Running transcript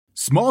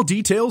Small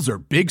details are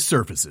big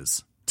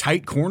surfaces.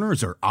 Tight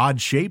corners are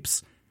odd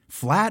shapes.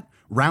 Flat,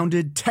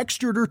 rounded,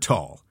 textured, or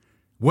tall.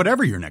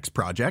 Whatever your next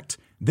project,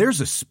 there's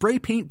a spray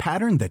paint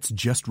pattern that's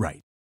just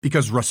right.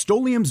 Because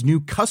Rust-Oleum's new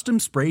Custom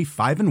Spray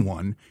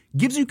 5-in-1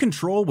 gives you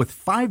control with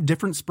 5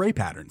 different spray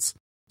patterns.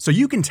 So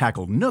you can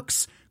tackle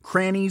nooks,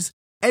 crannies,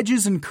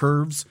 edges, and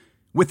curves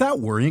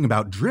without worrying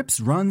about drips,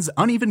 runs,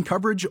 uneven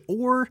coverage,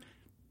 or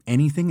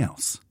anything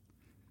else.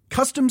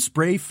 Custom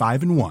Spray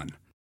 5-in-1.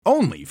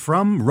 Only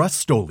from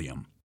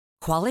Rust-Oleum.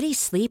 Quality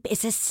sleep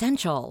is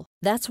essential.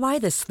 That's why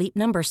the Sleep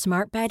Number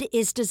Smart Bed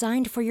is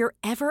designed for your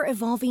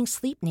ever-evolving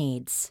sleep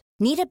needs.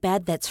 Need a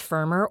bed that's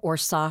firmer or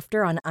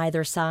softer on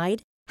either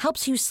side?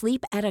 Helps you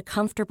sleep at a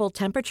comfortable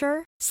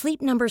temperature?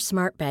 Sleep Number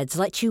Smart Beds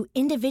let you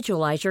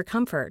individualize your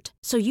comfort,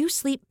 so you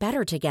sleep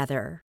better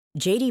together.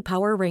 J.D.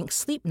 Power ranks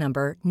Sleep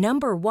Number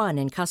number 1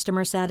 in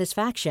customer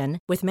satisfaction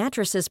with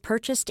mattresses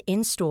purchased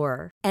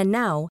in-store. And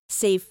now,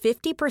 save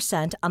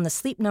 50% on the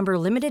Sleep Number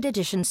Limited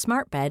Edition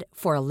Smart Bed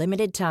for a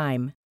limited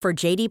time. For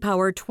J.D.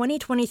 Power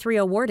 2023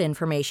 award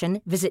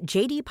information, visit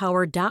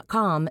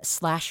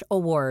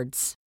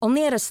jdpower.com/awards.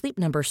 Only at a Sleep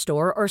Number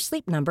store or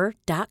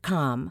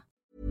sleepnumber.com.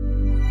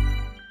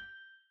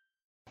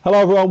 Hello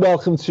everyone,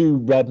 welcome to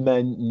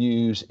Redmen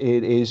News.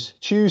 It is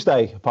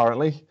Tuesday,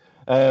 apparently.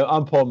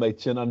 I'm Paul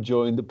Machin. I'm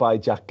joined by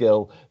Jack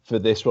Gill for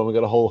this one. We've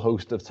got a whole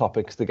host of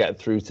topics to get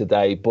through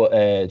today, but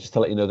just to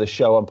let you know, the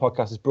show and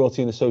podcast is brought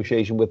to you in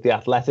association with The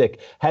Athletic.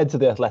 Head to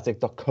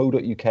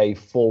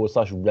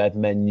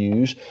theathletic.co.uk/Redmen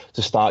News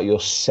to start your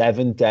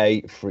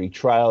 7-day free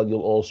trial.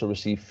 You'll also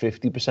receive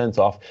 50%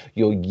 off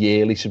your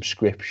yearly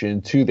subscription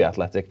to The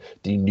Athletic,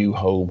 the new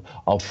home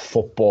of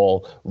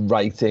football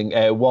writing.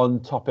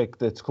 One topic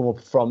that's come up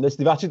from this,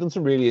 they've actually done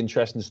some really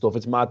interesting stuff.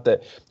 It's mad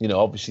that,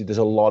 obviously there's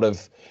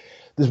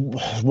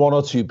one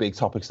or two big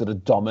topics that are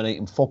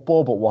dominating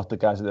football, but what the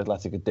guys at The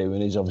Athletic are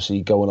doing is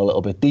obviously going a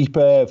little bit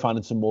deeper,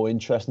 finding some more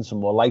interesting, some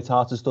more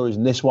light-hearted stories.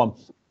 And this one,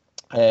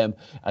 and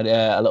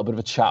a little bit of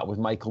a chat with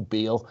Michael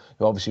Beale,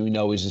 who obviously we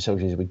know is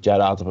associated with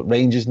Gerrard up at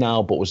Rangers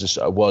now, but was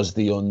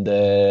the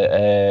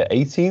under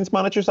 18s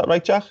manager. Is that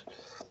right, Jack?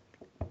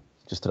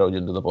 Just throwing you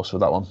under the bus with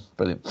that one.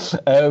 Brilliant.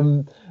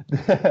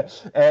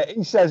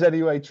 He says,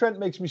 anyway, Trent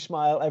makes me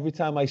smile every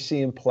time I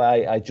see him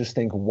play. I just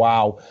think,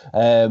 wow.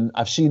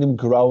 I've seen him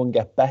grow and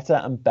get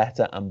better and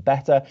better and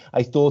better.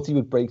 I thought he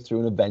would break through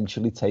and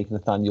eventually take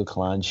Nathaniel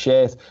Klein's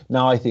shirt.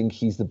 Now I think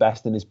he's the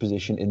best in his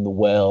position in the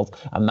world,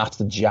 and that's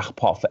the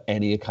jackpot for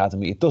any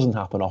academy. It doesn't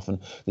happen often.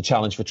 The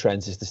challenge for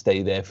Trent is to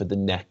stay there for the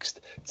next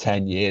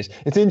 10 years.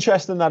 It's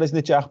interesting that, isn't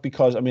it, Jack?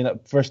 Because,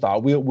 for a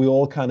start, we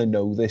all kind of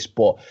know this,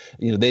 but,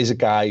 there's a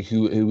guy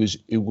who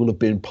will have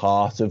been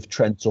part of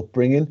Trent's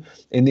upbringing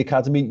in the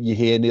academy. You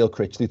hear Neil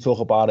Critchley talk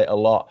about it a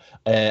lot,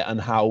 and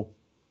how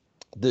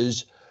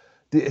there's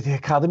the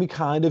academy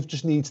kind of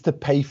just needs to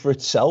pay for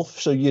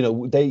itself. So,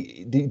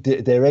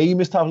 their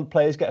aim is to have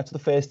players get into the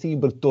first team,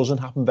 but it doesn't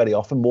happen very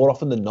often. More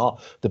often than not,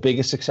 the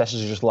biggest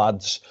successes are just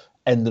lads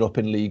ending up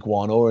in League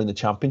One or in the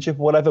Championship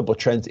or whatever, but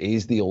Trent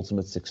is the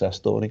ultimate success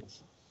story.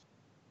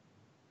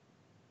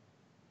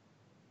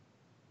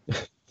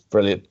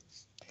 Brilliant.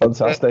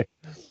 Fantastic.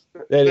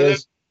 It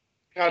is.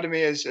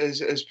 Academy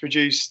has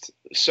produced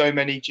so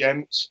many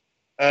gems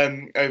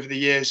over the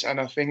years, and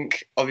I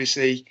think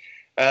obviously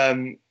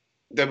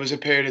there was a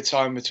period of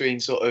time between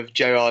sort of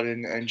Gerrard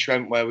and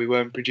Trent where we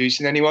weren't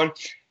producing anyone,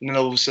 and then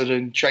all of a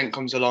sudden Trent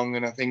comes along,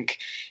 and I think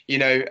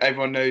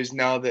everyone knows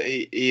now that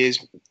he is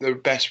the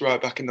best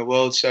right back in the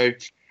world. So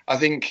I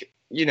think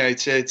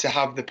to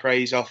have the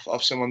praise off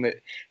someone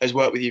that has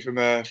worked with you from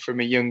a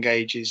young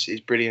age is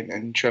brilliant,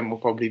 and Trent will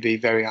probably be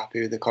very happy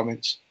with the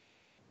comments.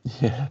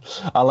 Yeah,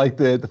 I like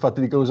the fact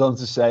that he goes on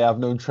to say, I've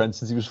known Trent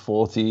since he was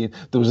 14.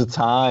 There was a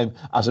time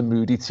as a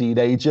moody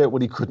teenager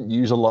when he couldn't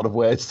use a lot of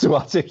words to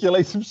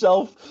articulate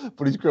himself,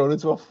 but he's grown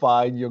into a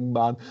fine young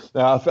man.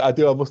 Now, I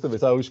must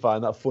admit, I always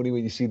find that funny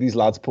when you see these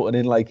lads putting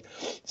in like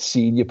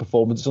senior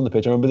performances on the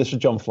pitch. I remember this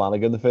was John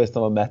Flanagan the first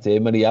time I met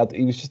him, and he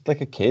was just like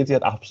a kid. He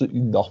had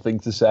absolutely nothing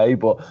to say,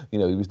 but he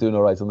was doing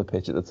all right on the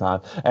pitch at the time.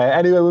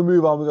 Anyway, we'll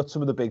move on. We've got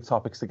some of the big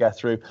topics to get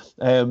through.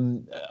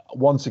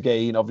 Once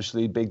again,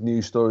 obviously, big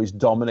news stories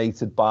dominated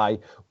by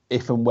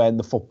if and when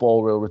the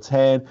football will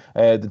return.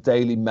 The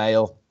Daily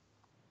Mail,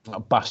 a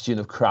bastion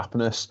of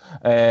crapness,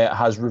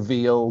 has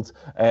revealed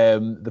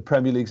the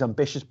Premier League's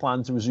ambitious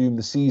plan to resume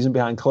the season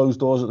behind closed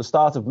doors at the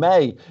start of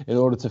May in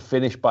order to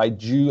finish by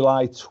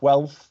July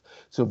 12th.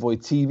 To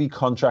avoid TV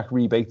contract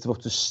rebates of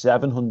up to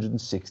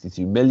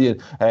 $762 million.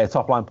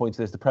 Top line point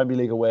to this, the Premier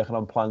League are working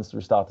on plans to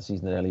restart the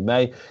season in early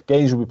May.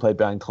 Games will be played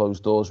behind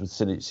closed doors with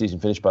season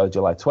finished by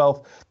July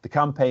 12th. The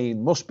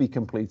campaign must be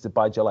completed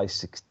by July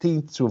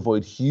 16th to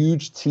avoid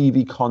huge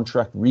TV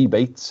contract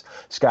rebates.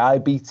 Sky,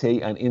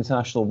 BT and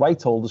international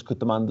right holders could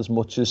demand as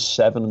much as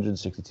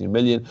 $762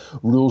 million.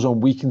 Rules on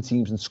weakened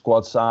teams and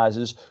squad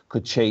sizes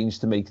could change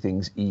to make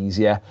things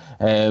easier.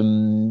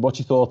 What's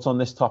your thoughts on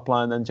this top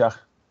line then, Jack?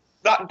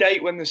 that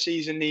date when the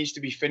season needs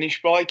to be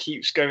finished by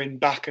keeps going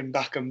back and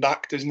back and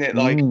back, doesn't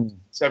it?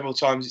 Several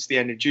times it's the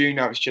end of June,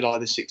 now it's July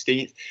the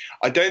 16th.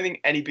 I don't think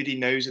anybody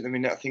knows at the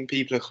minute. I think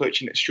people are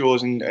clutching at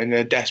straws and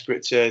are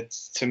desperate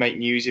to make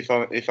news, if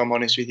I'm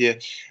honest with you.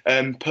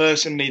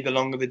 Personally, the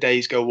longer the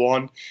days go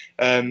on,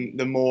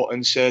 the more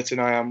uncertain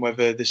I am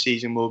whether the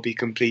season will be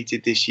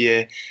completed this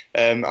year.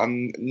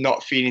 I'm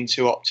not feeling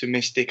too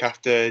optimistic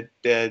after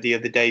the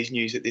other day's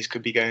news that this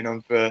could be going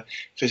on for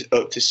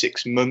up to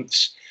 6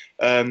 months.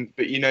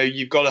 But,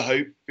 you've got to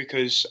hope,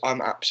 because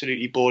I'm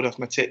absolutely bored off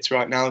my tits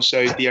right now.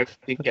 So the only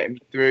thing getting me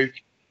through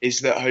is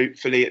that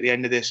hopefully at the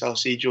end of this, I'll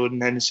see Jordan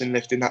Henderson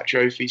lifting that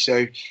trophy.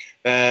 So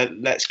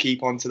let's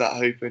keep on to that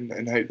hope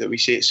and hope that we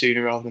see it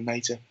sooner rather than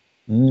later.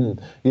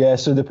 Yeah,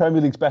 so the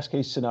Premier League's best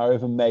case scenario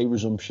for May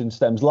resumption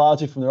stems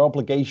largely from their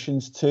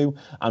obligations to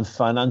and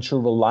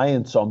financial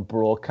reliance on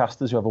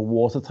broadcasters who have a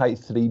watertight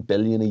 $3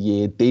 billion a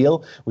year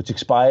deal, which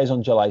expires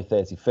on July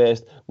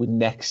 31st, with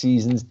next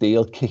season's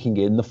deal kicking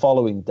in the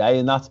following day.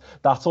 And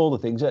that's all the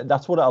things.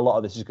 That's what a lot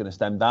of this is going to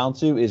stem down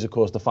to, is, of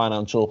course, the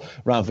financial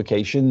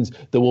ramifications.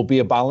 There will be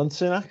a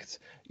balancing act,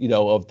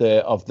 of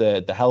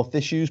the health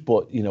issues,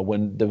 but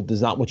when there's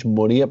that much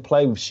money at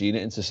play, we've seen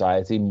it in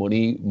society.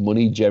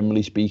 Money,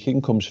 generally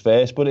speaking, comes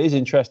first. But it is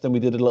interesting.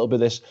 We did a little bit of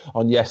this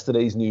on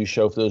yesterday's news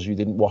show. For those of you who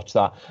didn't watch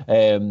that,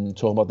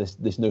 talking about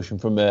this notion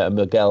from a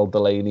Miguel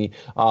Delaney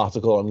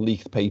article on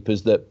leaked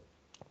papers that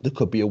there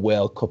could be a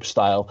World Cup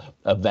style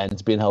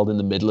event being held in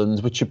the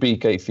Midlands, which would be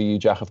great for you,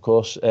 Jack, of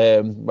course.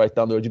 Right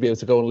down the road, you'd be able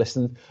to go and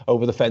listen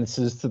over the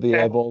fences to the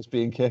air balls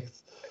being kicked.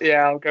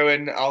 Yeah, I'll go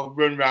in. I'll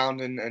run round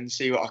and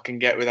see what I can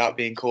get without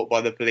being caught by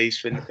the police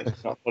for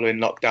not following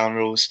lockdown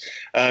rules.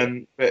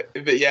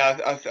 But yeah,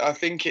 I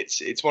think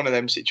it's one of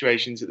them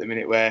situations at the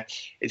minute where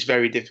it's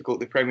very difficult.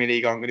 The Premier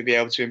League aren't going to be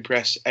able to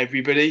impress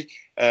everybody.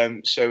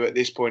 So at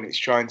this point, it's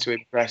trying to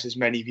impress as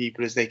many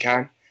people as they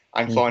can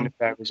and find a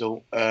fair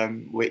result,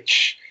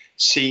 which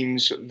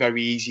seems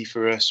very easy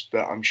for us,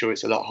 but I'm sure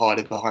it's a lot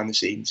harder behind the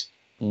scenes.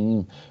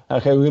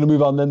 Okay, we're going to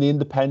move on then. The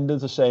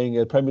Independents are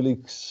saying Premier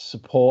League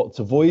support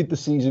to avoid the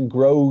season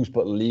grows,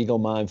 but legal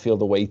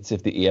minefield awaits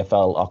if the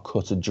EFL are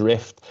cut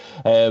adrift.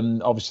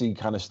 Obviously,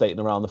 kind of stating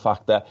around the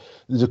fact that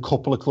there's a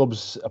couple of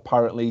clubs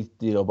apparently,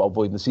 about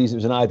avoiding the season. It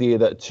was an idea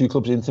that 2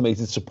 clubs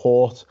intimated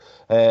support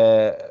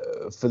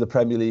for the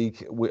Premier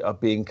League are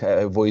being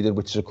avoided,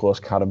 which is, of course,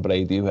 Karen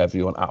Brady, who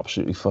everyone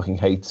absolutely fucking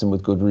hates, and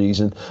with good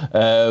reason.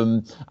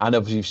 And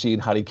obviously, you've seen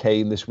Harry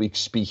Kane this week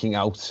speaking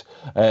out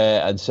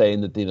and saying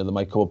that there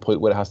might come a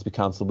point where it has to be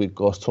cancelled. We, of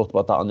course, talked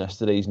about that on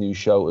yesterday's news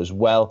show as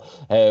well.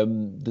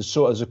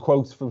 There's a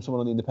quote from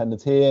someone on the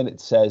Independent here, and it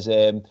says,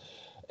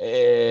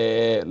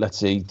 let's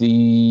see,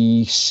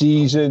 the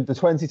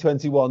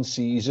 2021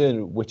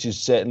 season, which is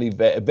certainly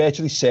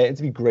virtually certain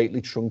to be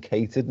greatly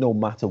truncated no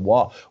matter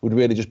what, would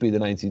really just be the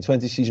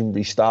 1920 season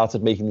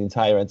restarted, making the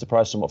entire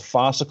enterprise somewhat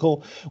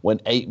farcical when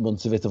 8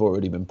 months of it have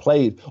already been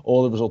played.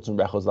 All the results and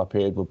records of that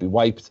period would be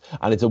wiped.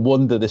 And it's a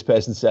wonder, this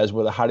person says,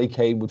 whether Harry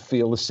Kane would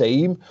feel the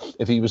same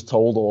if he was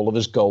told all of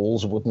his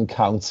goals wouldn't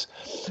count.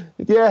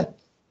 Yeah.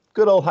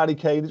 Good old Harry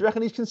Kane. Do you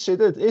reckon he's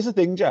considered? Here's the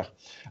thing, Jack.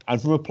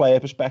 And from a player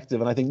perspective,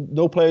 and I think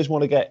no players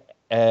want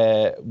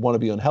to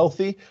be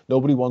unhealthy.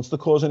 Nobody wants to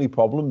cause any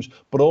problems.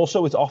 But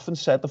also, it's often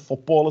said that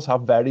footballers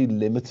have very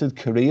limited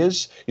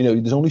careers.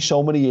 There's only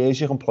so many years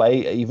you can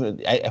play,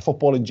 even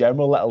football in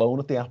general, let alone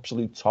at the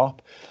absolute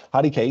top.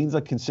 Harry Kane's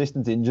had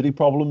consistent injury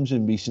problems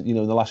in recent, in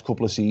the last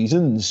couple of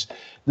seasons.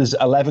 There's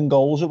 11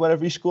 goals or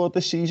whatever he scored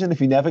this season. If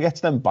he never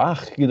gets them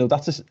back, you're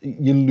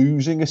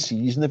losing a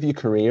season of your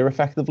career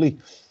effectively.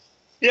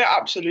 Yeah,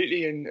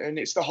 absolutely. And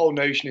it's the whole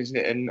notion, isn't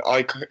it? And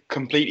I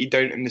completely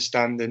don't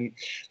understand. And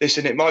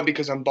listen, it might be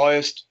because I'm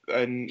biased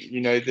and,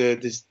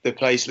 the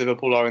place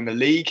Liverpool are in the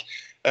league.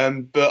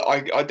 But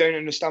I don't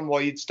understand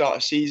why you'd start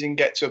a season,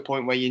 get to a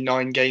point where you're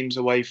 9 games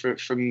away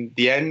from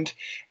the end,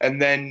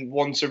 and then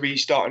want to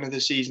restart another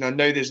season. I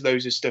know there's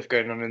loads of stuff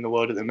going on in the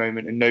world at the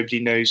moment, and nobody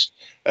knows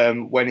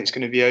when it's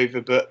going to be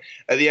over. But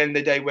at the end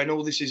of the day, when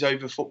all this is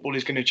over, football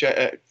is going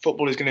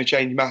to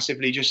change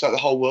massively, just like the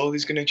whole world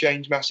is going to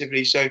change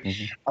massively. So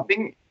I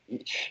think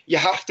you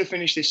have to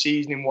finish this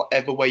season in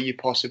whatever way you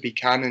possibly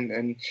can,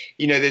 and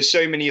there's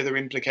so many other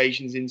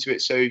implications into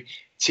it. So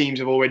teams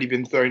have already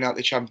been thrown out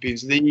the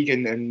Champions League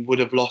and would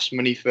have lost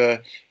money for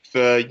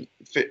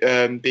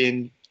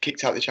being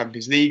kicked out of the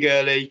Champions League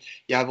early.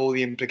 You have all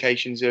the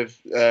implications of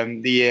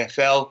the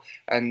EFL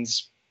and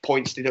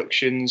points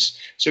deductions.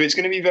 So it's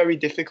going to be very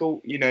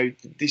difficult.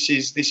 This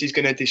is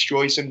going to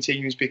destroy some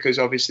teams because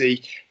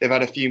obviously they've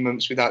had a few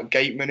months without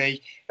gate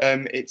money.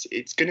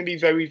 It's going to be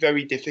very,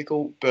 very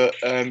difficult. But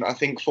I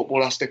think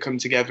football has to come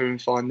together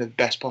and find the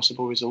best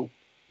possible result.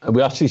 And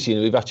we've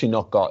actually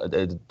not got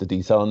the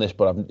detail on this,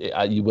 but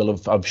you will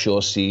have, I'm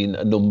sure, seen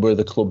a number of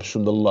the clubs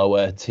from the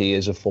lower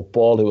tiers of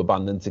football who are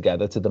banding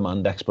together to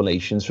demand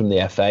explanations from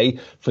the FA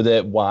for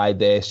why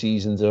their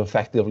seasons have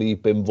effectively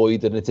been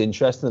voided. And it's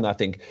interesting. And I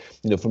think,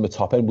 from the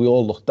top end, we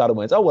all looked at it and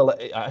went, oh, well,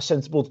 a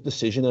sensible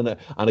decision and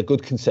a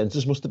good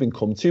consensus must have been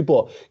come to.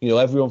 But,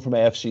 everyone from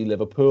AFC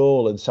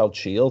Liverpool and South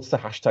Shields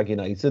to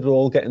 #United are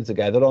all getting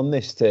together on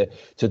this to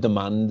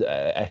demand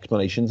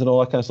explanations and all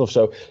that kind of stuff.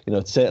 So,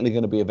 it's certainly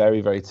going to be a very,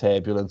 very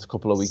turbulent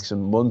couple of weeks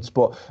and months.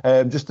 But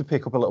just to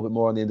pick up a little bit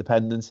more on the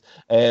independents,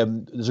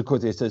 there's a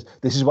quote here that says,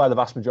 this is why the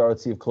vast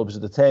majority of clubs are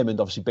determined,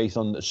 obviously based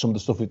on some of the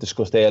stuff we've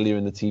discussed earlier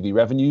in the TV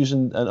revenues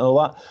and all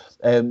that.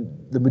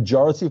 The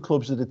majority of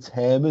clubs are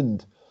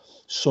determined,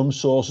 some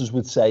sources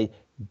would say,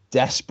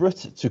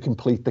 desperate to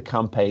complete the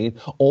campaign.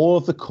 All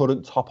of the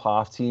current top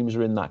half teams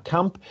are in that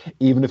camp,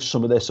 even if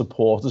some of their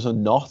supporters are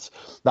not.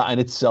 That in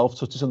itself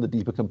touches on the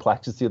deeper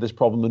complexity of this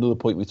problem. Another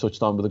point we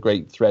touched on with a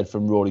great thread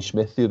from Rory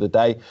Smith the other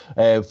day.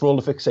 For all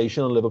the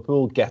fixation on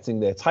Liverpool getting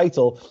their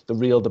title, the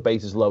real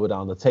debate is lower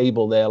down the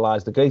table. There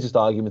lies the greatest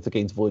argument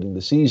against voiding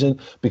the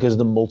season because of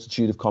the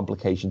multitude of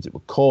complications it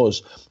would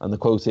cause. And the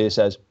quote here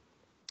says,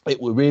 it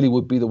really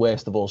would be the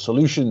worst of all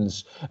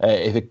solutions.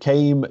 If it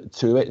came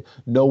to it,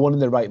 no one in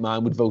their right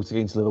mind would vote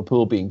against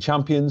Liverpool being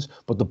champions,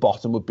 but the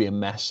bottom would be a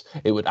mess.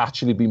 It would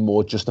actually be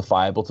more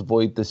justifiable to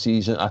void the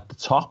season at the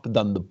top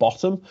than the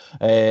bottom.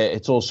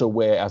 It's also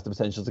where it has the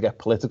potential to get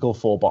political.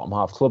 Four bottom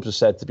half clubs are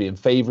said to be in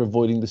favour of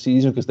voiding the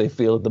season because they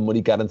feel that the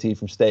money guaranteed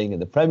from staying in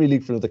the Premier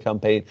League for another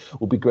campaign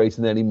will be greater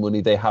than any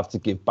money they have to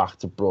give back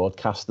to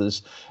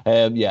broadcasters.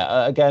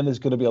 Again, there's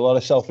going to be a lot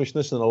of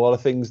selfishness and a lot of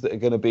things that are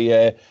going to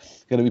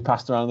be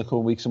passed around in the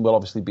coming weeks, and we'll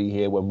obviously be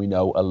here when we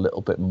know a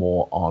little bit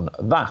more on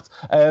that.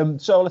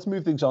 So let's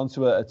move things on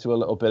to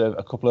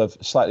a couple of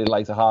slightly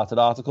lighter-hearted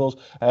articles.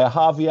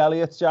 Harvey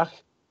Elliott, Jack,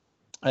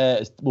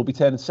 will be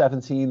turning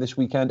 17 this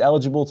weekend,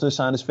 eligible to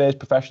sign his first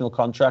professional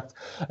contract,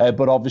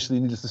 but obviously,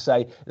 needless to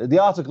say, the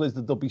article is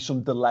that there'll be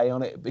some delay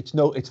on it.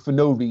 It's for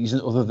no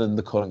reason other than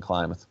the current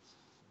climate.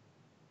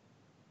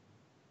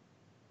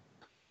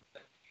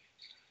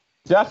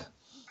 Jack?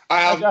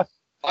 I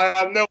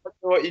have no idea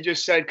what you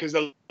just said because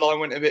the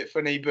line went a bit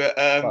funny, but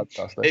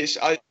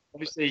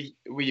obviously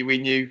we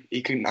knew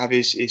he couldn't have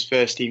his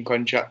first team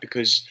contract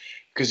because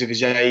of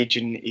his age,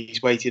 and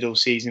he's waited all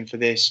season for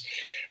this.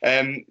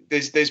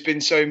 There's been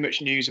so much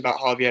news about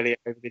Harvey Elliott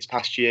over this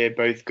past year,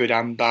 both good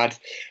and bad.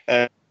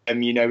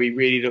 He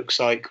really looks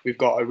like we've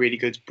got a really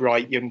good,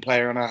 bright young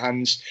player on our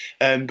hands.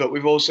 But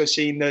we've also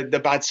seen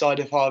the bad side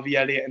of Harvey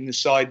Elliott and the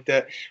side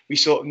that we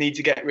sort of need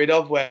to get rid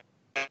of, where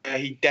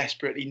he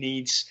desperately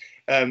needs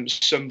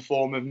some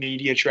form of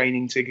media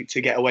training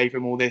to get away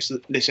from all this.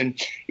 Listen,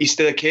 he's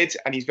still a kid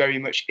and he's very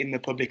much in the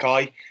public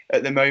eye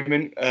at the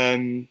moment.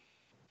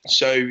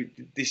 So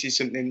this is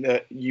something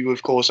that you,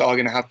 of course, are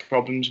going to have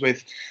problems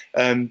with.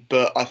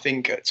 But I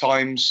think at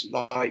times,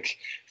 like,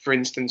 for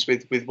instance,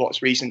 with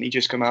what's recently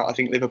just come out, I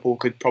think Liverpool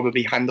could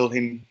probably handle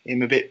him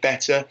a bit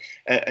better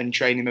and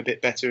train him a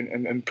bit better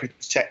and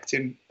protect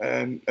him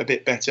a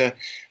bit better.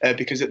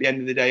 Because at the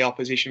end of the day,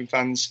 opposition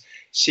fans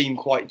seem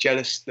quite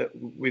jealous that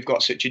we've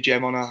got such a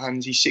gem on our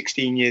hands. He's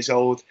 16 years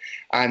old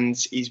and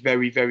he's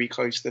very, very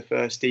close to the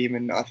first team.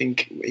 And I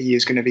think he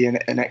is going to be an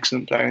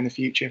excellent player in the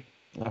future.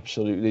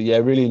 Absolutely, yeah,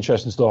 really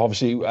interesting stuff.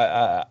 Obviously,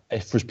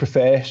 if for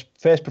his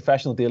first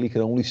professional deal, he can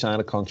only sign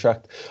a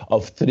contract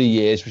of 3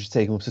 years, which is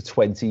taking him up to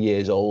 20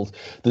 years old.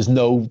 There's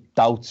no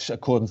doubt,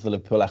 according to the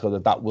Liverpool Echo,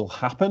 that will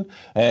happen.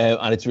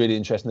 And it's really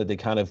interesting that they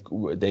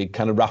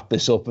kind of wrapped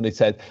this up and they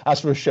said,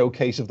 as for a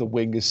showcase of the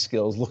winger's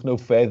skills, look no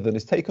further than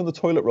his take on the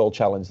toilet roll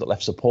challenge that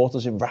left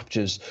supporters in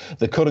raptures.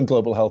 The current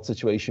global health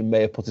situation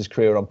may have put his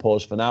career on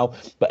pause for now,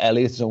 but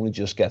Elliott is only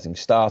just getting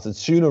started.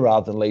 Sooner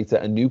rather than later,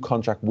 a new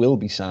contract will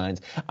be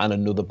signed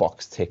and another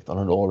box ticked on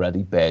an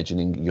already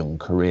burgeoning young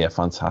career.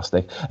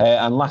 Fantastic.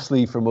 And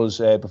lastly from us,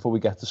 before we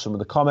get to some of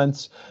the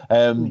comments,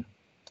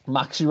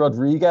 Maxi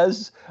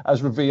Rodriguez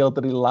has revealed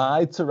that he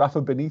lied to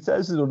Rafa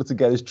Benitez in order to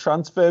get his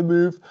transfer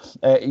move.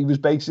 He was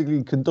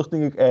basically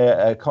conducting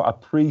a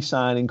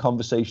pre-signing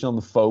conversation on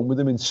the phone with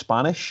him in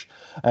Spanish.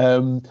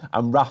 And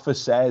Rafa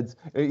said,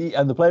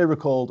 and the player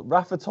recalled,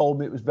 Rafa told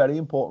me it was very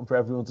important for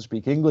everyone to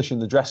speak English in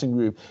the dressing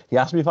room. He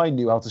asked me if I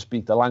knew how to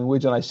speak the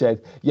language, and I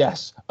said,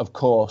 yes, of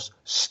course,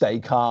 stay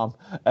calm.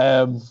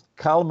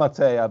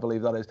 Calmate, I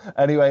believe that is.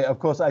 Anyway, of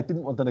course, I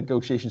didn't want the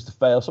negotiations to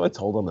fail, so I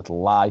told a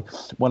little lie.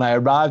 When I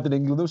arrived in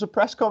England, there was a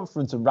press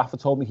conference, and Rafa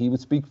told me he would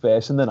speak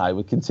first, and then I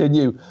would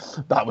continue.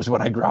 That was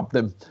when I grabbed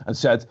him and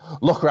said,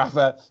 look,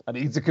 Rafa, I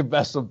need to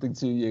confess something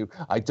to you.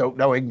 I don't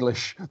know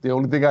English. The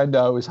only thing I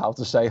know is how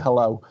to say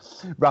hello.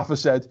 Rafa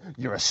said,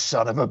 you're a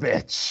son of a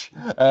bitch.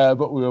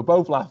 But we were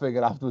both laughing,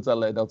 and afterwards I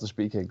learned how to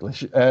speak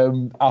English.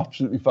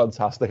 Absolutely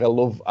fantastic.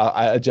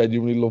 I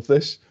genuinely love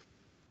this.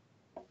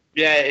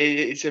 Yeah,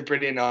 it's a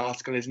brilliant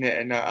article, isn't it?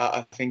 And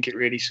I think it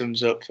really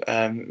sums up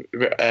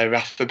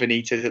Rafa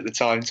Benitez at the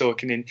time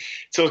talking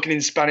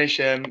in Spanish.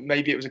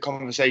 Maybe it was a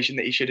conversation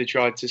that he should have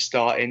tried to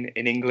start in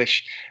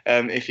English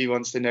if he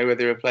wants to know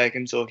whether a player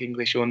can talk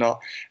English or not.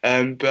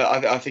 But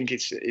I think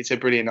it's a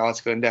brilliant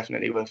article and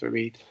definitely worth a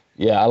read.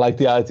 Yeah, I like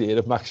the idea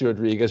of Maxi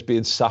Rodriguez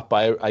being sat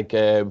by like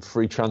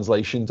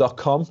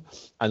freetranslation.com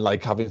and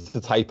like having to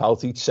type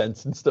out each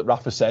sentence that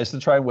Rafa says to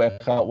try and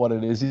work out what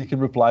it is he can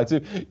reply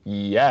to.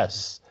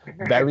 Yes,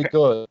 very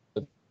good.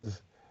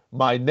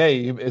 My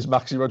name is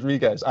Maxi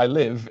Rodriguez. I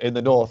live in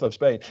the north of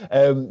Spain.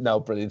 No,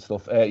 brilliant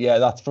stuff. Yeah,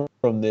 that's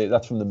from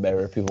the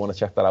Mirror. If people want to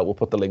check that out, we'll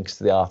put the links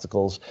to the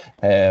articles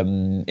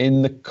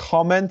in the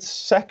comments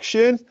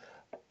section.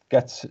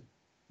 Gets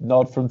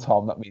nod from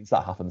Tom. That means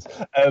that happens.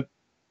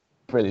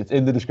 Brilliant,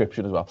 in the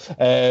description as well.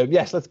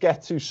 Yes, let's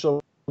get to some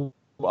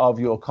of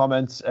your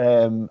comments,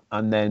 and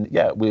then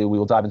we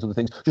will dive into the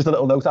things. Just a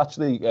little note,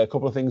 actually, a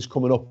couple of things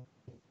coming up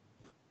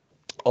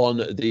on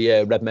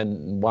the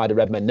wider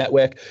Red Men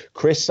network.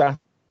 Chris sat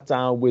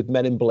down with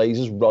Men in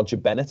Blazers Roger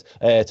Bennett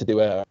to do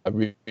a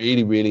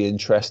really, really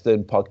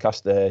interesting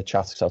podcast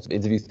chat, sort of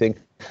interview thing.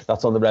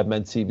 That's on the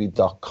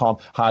redmentv.com.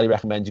 Highly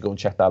recommend you go and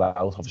check that out.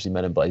 Obviously,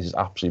 Men in Blazers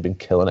absolutely been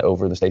killing it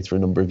over in the States for a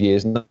number of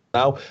years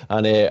now,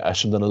 and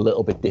something a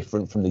little bit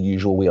different from the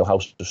usual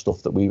wheelhouse of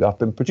stuff that we have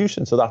been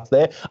producing. So that's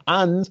there.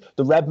 And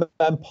the Red Men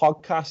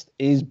podcast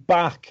is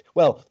back.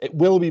 Well, it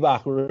will be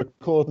back. We're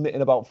recording it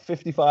in about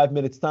 55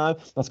 minutes time.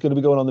 That's going to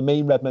be going on the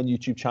main Red Men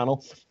YouTube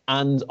channel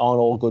and on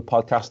all good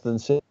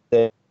podcasting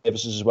services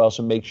as well,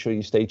 so make sure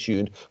you stay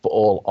tuned for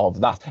all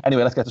of that.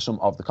 Anyway, let's get to some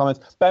of the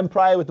comments. Ben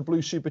Pryor with the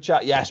blue super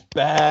chat. Yes,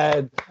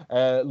 Ben.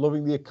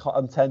 Loving the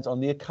content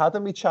on the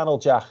Academy channel,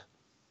 Jack.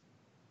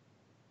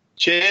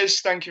 Cheers.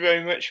 Thank you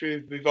very much.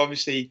 We've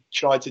obviously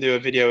tried to do a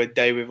video a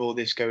day with all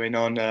this going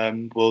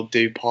on. We'll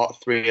do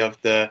part 3 of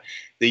the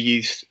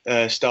youth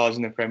stars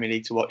in the Premier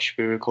League to watch.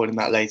 We're recording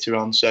that later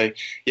on. So,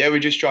 yeah, we're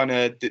just trying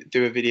to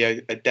do a video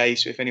a day.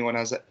 So if anyone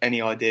has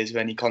any ideas of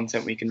any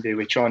content we can do,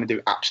 we're trying to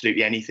do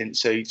absolutely anything.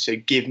 So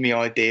give me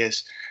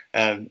ideas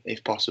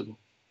if possible.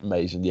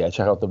 Amazing. Yeah,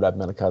 check out the Red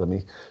Men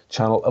Academy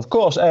channel. Of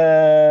course,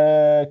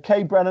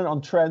 Kay Brennan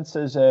on Trent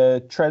says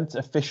Trent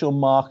official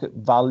market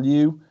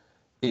value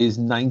is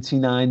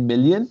 99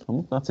 million.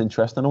 That's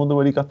interesting. I wonder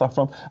where he got that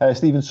from.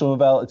 Stephen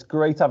Somerville, it's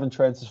great having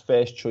Trent as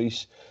first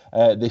choice.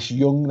 This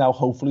young now,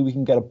 hopefully we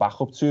can get a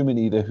backup to him in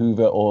either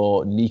Hoover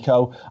or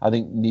Nico. I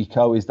think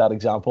Nico is that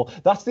example.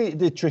 That's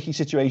the tricky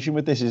situation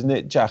with this, isn't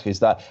it, Jack? Is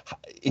that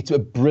it's a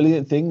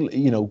brilliant thing.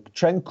 You know,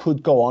 Trent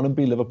could go on and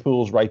be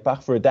Liverpool's right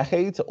back for a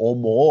decade or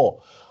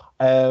more.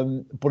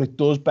 But it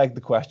does beg the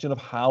question of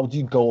how do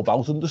you go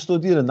about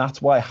understudying, and that's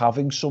why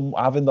having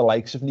the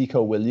likes of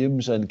Nico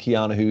Williams and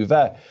Keanu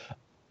Hoover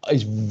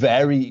is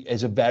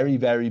a very,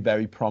 very,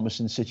 very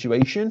promising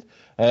situation.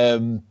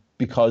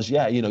 Because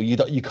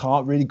you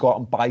can't really go out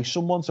and buy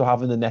someone, so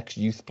having the next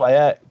youth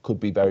player could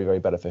be very, very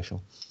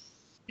beneficial.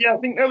 Yeah, I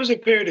think there was a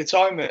period of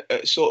time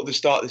at sort of the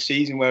start of the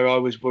season where I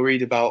was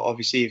worried about,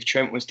 obviously, if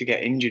Trent was to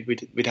get injured,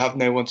 we'd have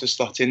no one to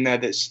slot in there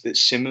that's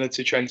similar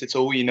to Trent at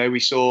all. You know, we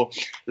saw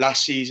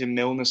last season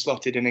Milner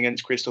slotted in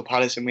against Crystal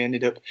Palace and we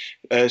ended up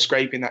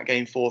scraping that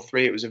game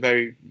 4-3. It was a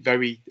very,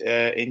 very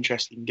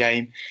interesting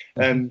game.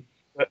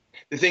 But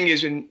the thing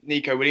is with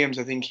Nico Williams,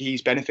 I think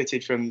he's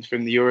benefited from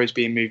the Euros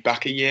being moved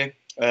back a year.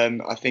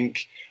 I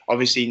think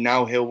obviously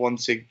now he'll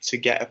want to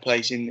get a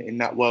place in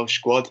that Welsh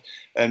squad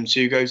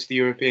to go to the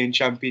European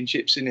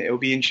Championships, and it'll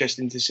be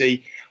interesting to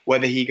see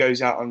whether he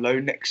goes out on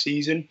loan next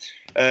season.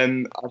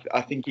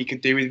 I think he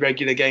could do with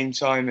regular game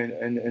time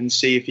and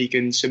see if he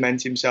can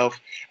cement himself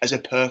as a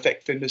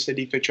perfect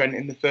understudy for Trent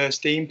in the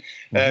first team.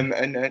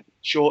 And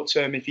short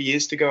term, if he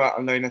is to go out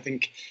on loan, I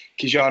think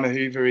Keanu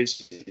Hoover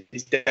is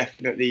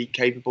definitely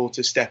capable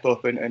to step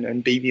up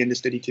and be the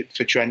understudy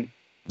for Trent.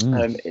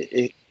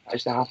 It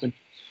has to happen.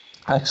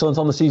 Excellent.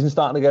 On the season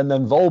starting again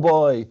then,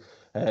 Volboy.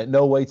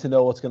 No way to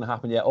know what's going to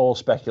happen yet. All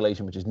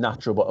speculation, which is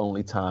natural, but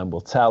only time will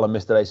tell. And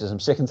Mr. A says,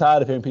 I'm sick and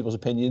tired of hearing people's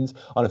opinions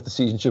on if the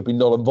season should be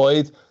null and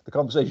void. The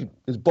conversation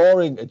is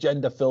boring,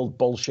 agenda-filled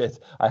bullshit.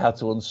 I had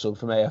to unsub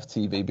from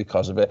AFTV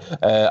because of it.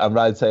 And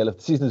Ryan Taylor, if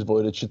the season is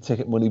voided, should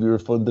ticket money be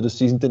refunded? The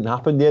season didn't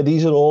happen. Yeah,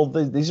 these are all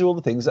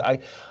the things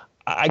that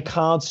I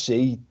can't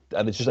see.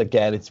 And it's just,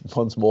 again, it's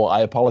once more, I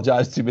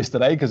apologise to Mr.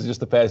 A because it's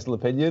just a personal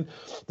opinion.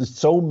 There's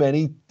so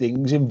many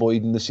things in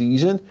voiding the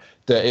season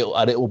that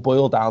it will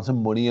boil down to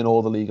money and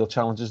all the legal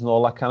challenges and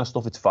all that kind of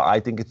stuff.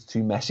 I think it's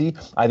too messy.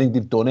 I think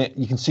they've done it.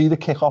 You can see the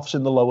kickoffs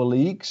in the lower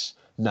leagues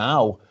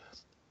now.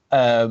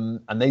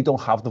 And they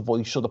don't have the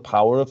voice or the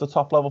power of the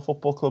top level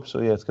football club. So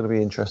yeah, it's going to be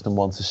an interesting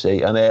one to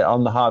see. And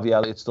on the Harvey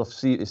Elliott stuff,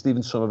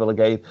 Stephen Somerville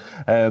again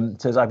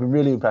says, I've been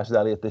really impressed with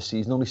Elliott this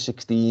season, only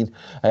 16.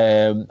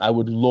 I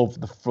would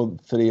love the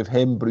front three of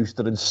him,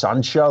 Brewster and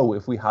Sancho,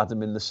 if we had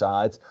him in the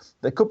side.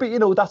 There could be,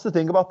 that's the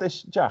thing about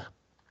this, Jack.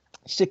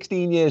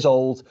 16 years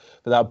old,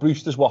 but now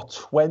Brewster's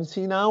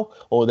 20 now,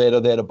 or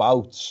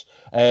thereabouts.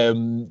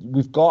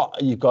 You've got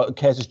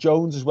Curtis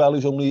Jones as well,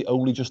 who's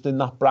only just in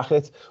that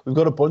bracket. We've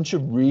got a bunch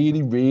of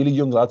really, really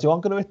young lads who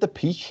aren't going to hit the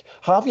peak.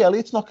 Harvey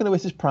Elliott's not going to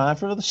hit his prime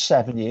for another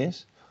 7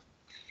 years.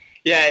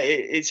 Yeah,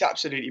 it's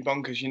absolutely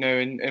bonkers,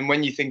 and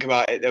when you think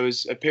about it, there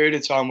was a period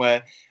of time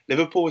where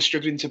Liverpool was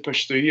struggling to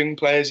push through young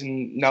players,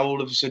 and now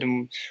all of a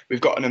sudden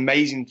we've got an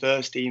amazing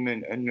first team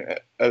and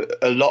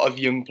a lot of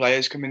young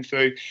players coming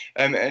through,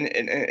 and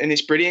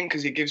it's brilliant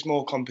because it gives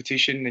more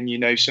competition.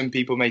 And some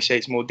people may say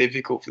it's more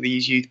difficult for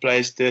these youth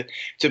players to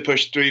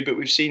push through, but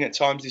we've seen at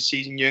times this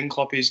season Jurgen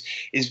Klopp is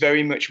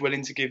very much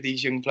willing to give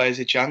these young players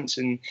a chance,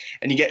 and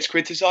he gets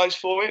criticised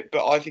for it,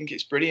 but I think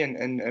it's brilliant,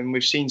 and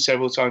we've seen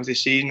several times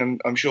this season.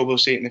 I'm sure we'll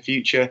see it in the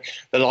future.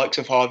 The likes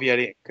of Harvey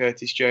Elliott,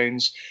 Curtis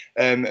Jones,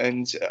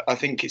 and I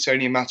think it's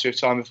only a matter of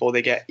time before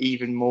they get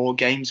even more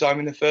game time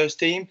in the first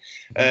team,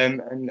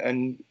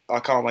 and I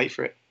can't wait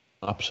for it.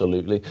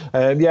 Absolutely.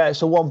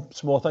 So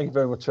once more, thank you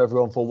very much to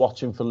everyone for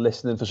watching, for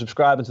listening, for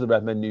subscribing to the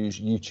Redmen News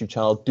YouTube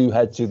channel. Do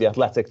head to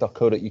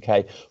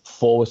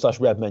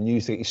theathletic.co.uk/Redmen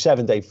News to get your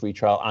 7-day free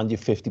trial and your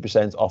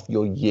 50% off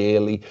your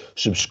yearly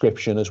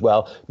subscription as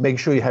well. Make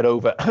sure you head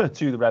over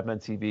to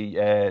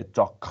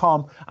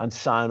theredmentv.com and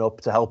sign up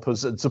to help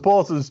us and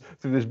support us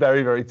through this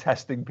very, very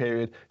testing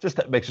period. Just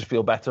that makes us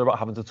feel better about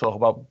having to talk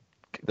about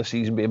the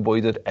season being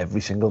voided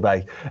every single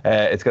day.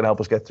 It's going to help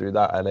us get through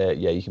that,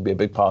 and you can be a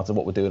big part of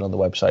what we're doing on the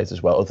website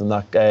as well. Other than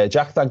that,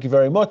 Jack, thank you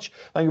very much.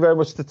 Thank you very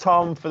much to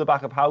Tom for the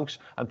backup house,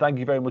 and thank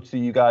you very much to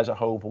you guys at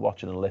home for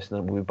watching and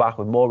listening. We'll be back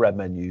with more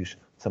Redmen News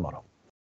tomorrow.